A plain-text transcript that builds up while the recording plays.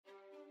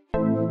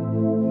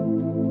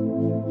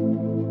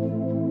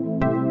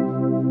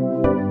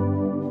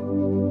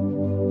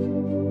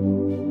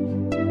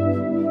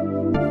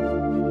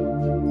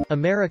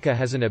America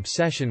has an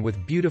obsession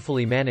with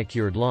beautifully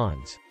manicured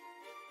lawns.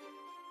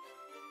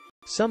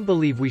 Some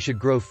believe we should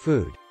grow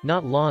food,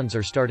 not lawns,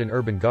 or start an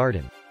urban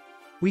garden.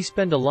 We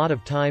spend a lot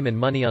of time and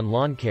money on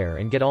lawn care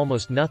and get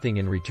almost nothing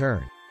in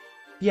return.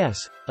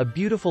 Yes, a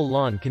beautiful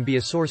lawn can be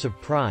a source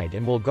of pride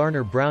and will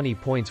garner brownie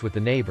points with the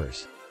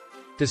neighbors.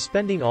 Does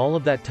spending all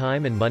of that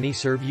time and money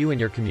serve you and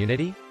your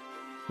community?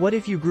 What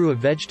if you grew a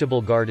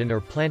vegetable garden or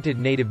planted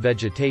native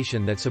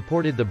vegetation that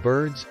supported the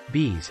birds,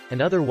 bees,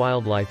 and other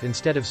wildlife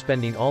instead of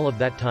spending all of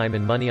that time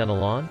and money on a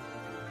lawn?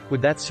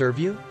 Would that serve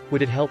you?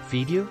 Would it help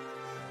feed you?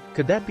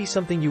 Could that be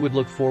something you would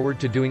look forward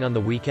to doing on the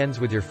weekends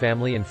with your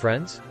family and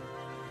friends?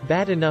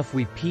 Bad enough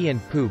we pee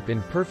and poop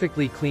in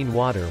perfectly clean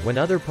water when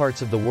other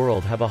parts of the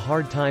world have a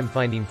hard time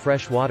finding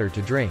fresh water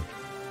to drink.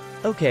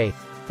 Okay,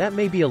 that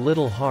may be a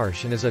little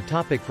harsh and is a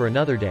topic for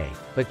another day,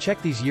 but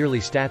check these yearly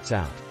stats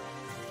out.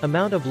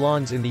 Amount of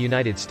lawns in the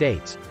United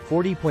States,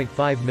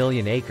 40.5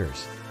 million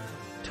acres.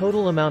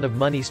 Total amount of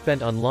money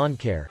spent on lawn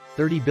care,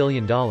 $30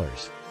 billion.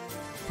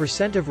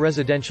 Percent of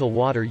residential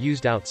water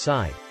used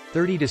outside,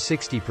 30 to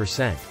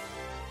 60%.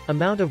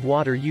 Amount of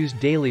water used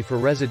daily for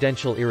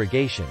residential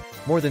irrigation,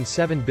 more than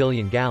 7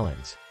 billion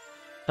gallons.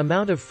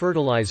 Amount of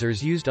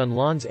fertilizers used on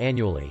lawns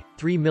annually,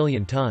 3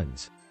 million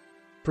tons.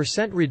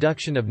 Percent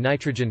reduction of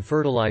nitrogen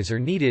fertilizer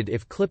needed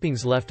if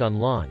clippings left on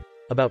lawn,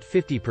 about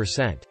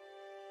 50%.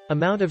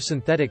 Amount of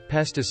synthetic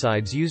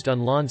pesticides used on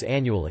lawns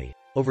annually,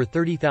 over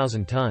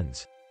 30,000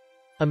 tons.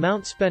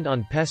 Amount spent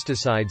on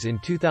pesticides in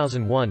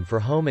 2001 for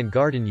home and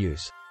garden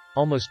use,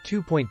 almost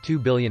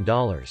 $2.2 billion.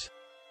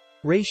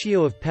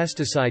 Ratio of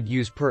pesticide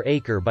use per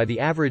acre by the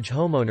average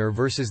homeowner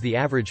versus the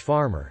average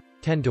farmer,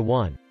 10 to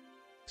 1.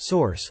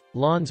 Source: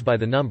 Lawns by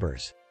the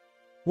Numbers.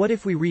 What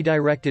if we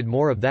redirected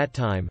more of that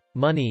time,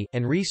 money,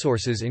 and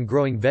resources in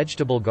growing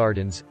vegetable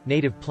gardens,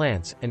 native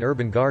plants, and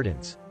urban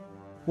gardens?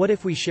 What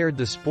if we shared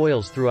the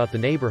spoils throughout the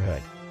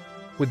neighborhood?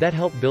 Would that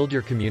help build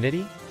your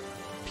community?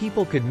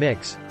 People could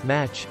mix,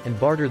 match, and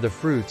barter the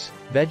fruits,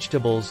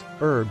 vegetables,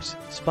 herbs,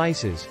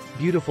 spices,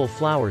 beautiful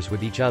flowers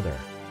with each other.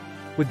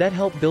 Would that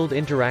help build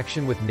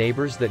interaction with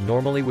neighbors that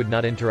normally would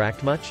not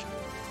interact much?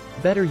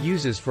 Better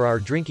uses for our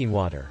drinking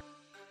water.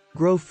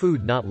 Grow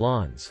food, not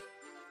lawns.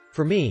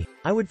 For me,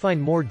 I would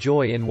find more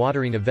joy in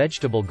watering a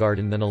vegetable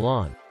garden than a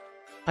lawn.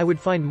 I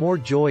would find more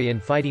joy in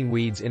fighting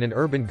weeds in an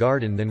urban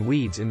garden than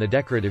weeds in the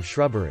decorative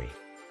shrubbery.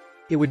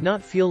 It would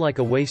not feel like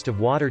a waste of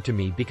water to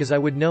me because I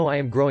would know I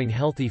am growing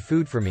healthy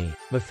food for me,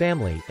 my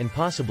family, and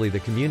possibly the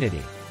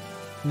community.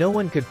 No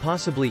one could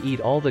possibly eat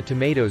all the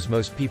tomatoes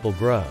most people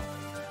grow.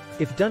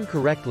 If done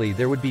correctly,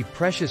 there would be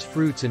precious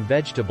fruits and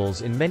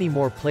vegetables in many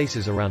more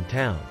places around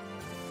town.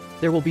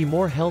 There will be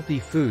more healthy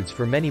foods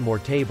for many more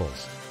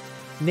tables.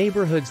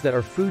 Neighborhoods that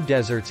are food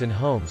deserts and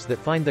homes that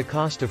find the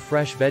cost of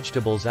fresh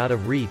vegetables out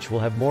of reach will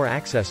have more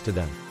access to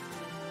them.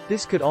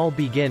 This could all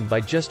begin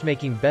by just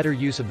making better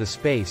use of the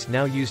space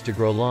now used to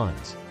grow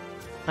lawns.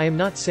 I am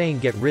not saying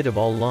get rid of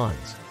all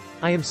lawns.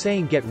 I am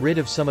saying get rid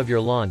of some of your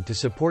lawn to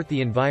support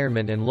the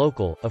environment and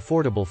local,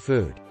 affordable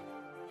food.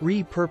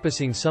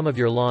 Repurposing some of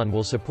your lawn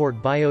will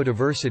support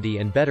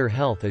biodiversity and better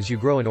health as you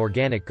grow an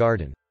organic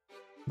garden.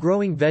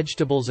 Growing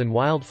vegetables and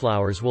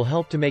wildflowers will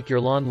help to make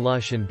your lawn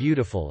lush and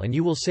beautiful, and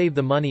you will save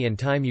the money and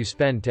time you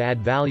spend to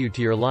add value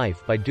to your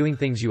life by doing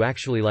things you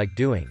actually like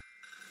doing.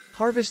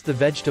 Harvest the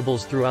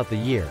vegetables throughout the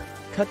year,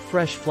 cut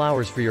fresh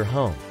flowers for your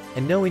home,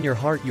 and know in your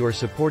heart you are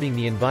supporting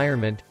the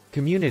environment,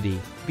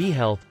 community, bee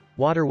health,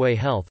 waterway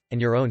health,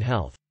 and your own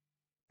health.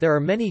 There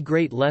are many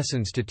great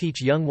lessons to teach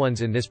young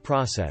ones in this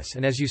process,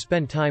 and as you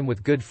spend time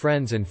with good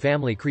friends and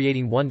family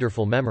creating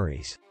wonderful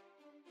memories.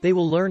 They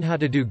will learn how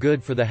to do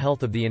good for the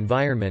health of the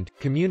environment,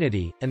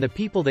 community, and the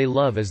people they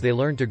love as they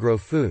learn to grow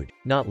food,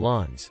 not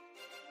lawns.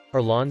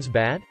 Are lawns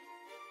bad?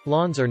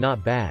 Lawns are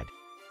not bad.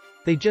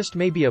 They just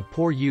may be a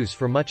poor use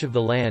for much of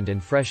the land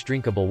and fresh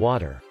drinkable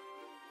water.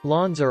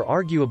 Lawns are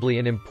arguably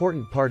an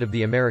important part of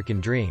the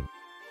American dream.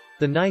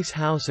 The nice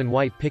house and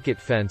white picket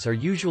fence are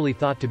usually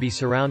thought to be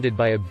surrounded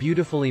by a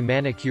beautifully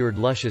manicured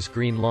luscious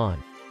green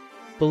lawn.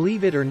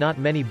 Believe it or not,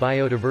 many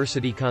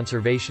biodiversity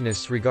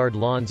conservationists regard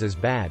lawns as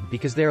bad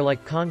because they are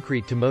like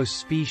concrete to most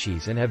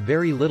species and have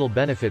very little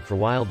benefit for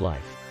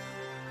wildlife.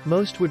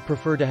 Most would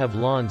prefer to have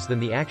lawns than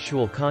the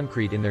actual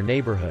concrete in their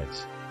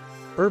neighborhoods.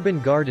 Urban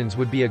gardens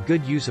would be a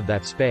good use of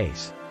that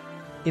space.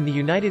 In the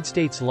United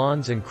States,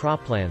 lawns and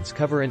croplands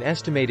cover an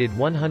estimated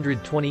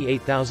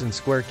 128,000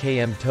 square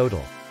km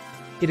total.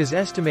 It is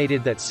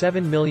estimated that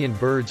 7 million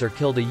birds are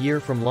killed a year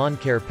from lawn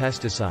care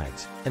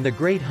pesticides, and the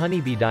great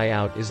honeybee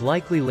die-out is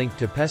likely linked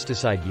to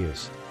pesticide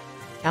use.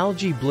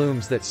 Algae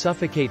blooms that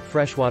suffocate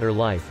freshwater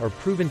life are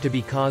proven to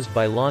be caused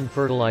by lawn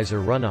fertilizer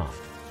runoff.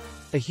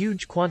 A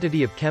huge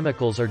quantity of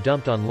chemicals are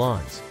dumped on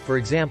lawns. For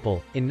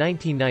example, in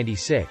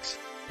 1996,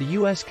 the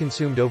U.S.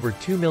 consumed over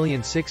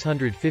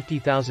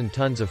 2,650,000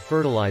 tons of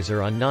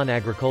fertilizer on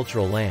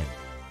non-agricultural land.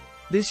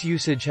 This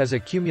usage has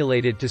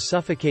accumulated to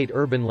suffocate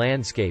urban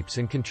landscapes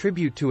and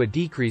contribute to a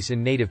decrease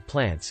in native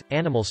plants,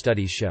 animal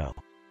studies show.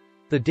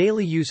 The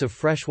daily use of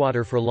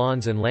freshwater for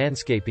lawns and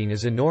landscaping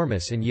is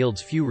enormous and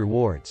yields few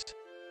rewards.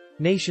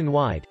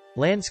 Nationwide,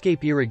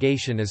 Landscape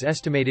irrigation is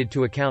estimated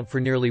to account for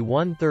nearly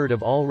 1/3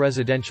 of all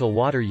residential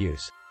water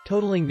use,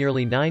 totaling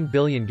nearly 9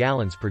 billion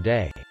gallons per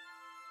day.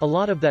 A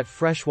lot of that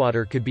fresh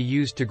water could be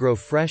used to grow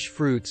fresh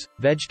fruits,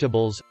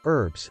 vegetables,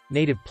 herbs,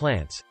 native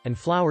plants, and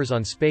flowers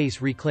on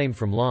space reclaimed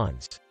from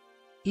lawns.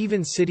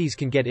 Even cities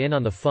can get in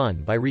on the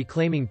fun by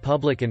reclaiming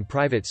public and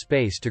private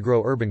space to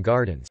grow urban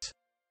gardens.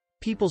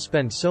 People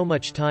spend so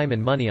much time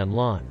and money on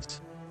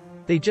lawns.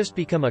 They just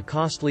become a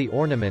costly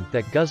ornament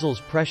that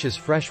guzzles precious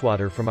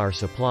freshwater from our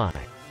supply.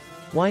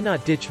 Why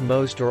not ditch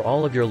most or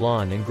all of your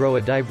lawn and grow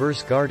a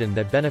diverse garden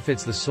that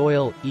benefits the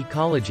soil,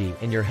 ecology,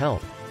 and your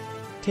health?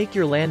 Take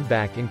your land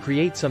back and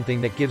create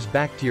something that gives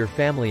back to your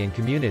family and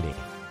community.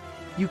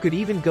 You could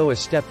even go a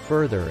step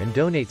further and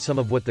donate some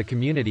of what the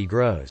community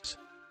grows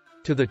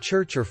to the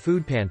church or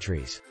food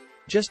pantries.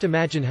 Just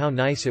imagine how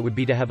nice it would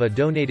be to have a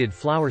donated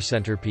flower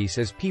centerpiece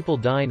as people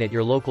dine at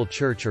your local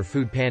church or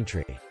food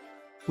pantry.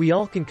 We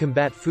all can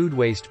combat food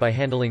waste by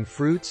handling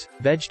fruits,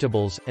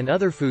 vegetables, and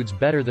other foods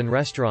better than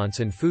restaurants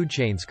and food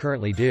chains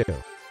currently do.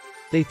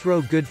 They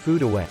throw good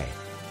food away.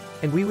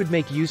 And we would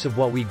make use of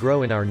what we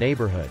grow in our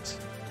neighborhoods.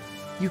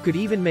 You could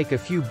even make a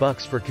few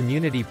bucks for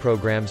community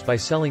programs by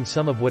selling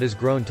some of what is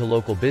grown to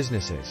local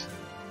businesses.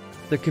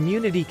 The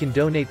community can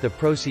donate the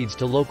proceeds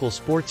to local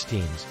sports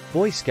teams,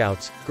 Boy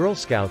Scouts, Girl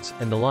Scouts,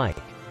 and the like.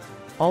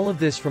 All of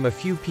this from a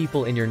few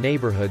people in your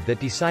neighborhood that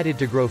decided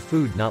to grow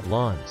food, not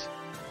lawns.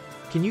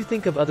 Can you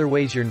think of other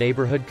ways your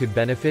neighborhood could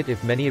benefit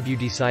if many of you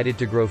decided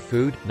to grow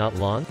food, not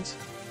lawns?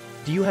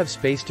 Do you have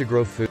space to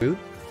grow food?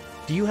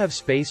 Do you have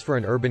space for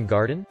an urban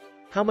garden?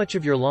 How much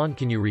of your lawn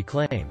can you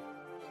reclaim?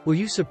 Will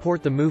you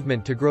support the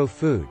movement to grow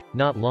food,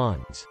 not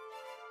lawns?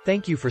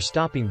 Thank you for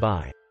stopping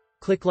by.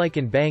 Click like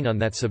and bang on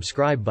that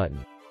subscribe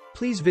button.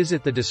 Please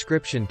visit the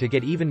description to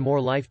get even more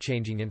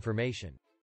life-changing information.